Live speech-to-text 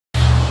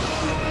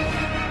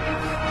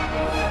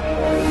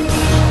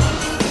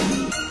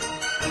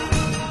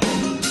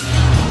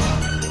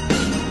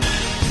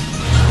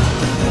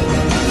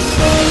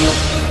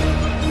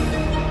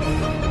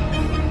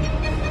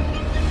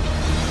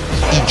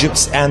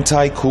Egypt's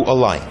Anti-Coup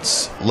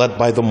Alliance, led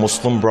by the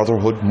Muslim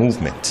Brotherhood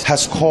movement,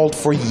 has called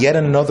for yet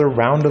another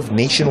round of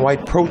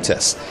nationwide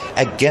protests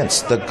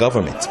against the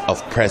government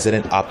of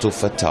President Abdel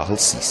Fatah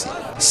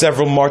el-Sisi.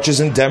 Several marches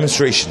and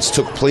demonstrations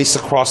took place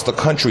across the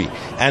country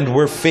and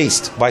were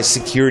faced by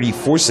security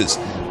forces,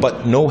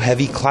 but no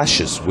heavy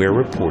clashes were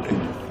reported.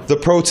 The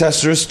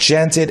protesters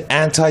chanted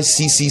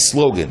anti-Sisi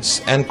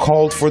slogans and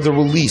called for the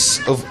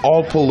release of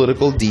all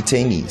political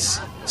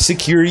detainees.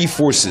 Security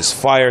forces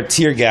fired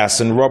tear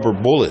gas and rubber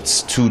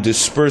bullets to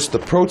disperse the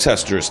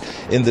protesters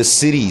in the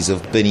cities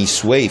of Beni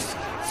Suef,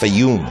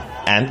 Fayoum,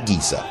 and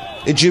Giza.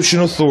 Egyptian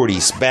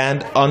authorities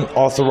banned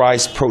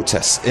unauthorized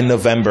protests in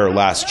November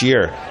last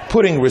year,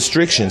 putting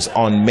restrictions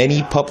on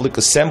many public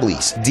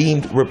assemblies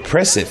deemed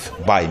repressive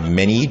by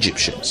many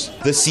Egyptians.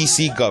 The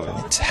Sisi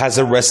government has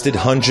arrested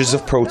hundreds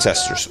of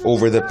protesters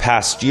over the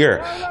past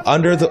year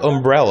under the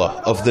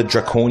umbrella of the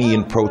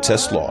draconian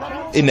protest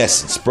law. In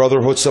essence,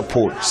 Brotherhood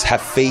supporters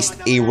have faced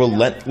a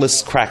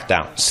relentless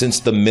crackdown since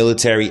the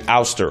military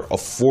ouster of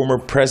former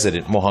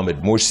President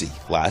Mohamed Morsi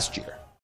last year.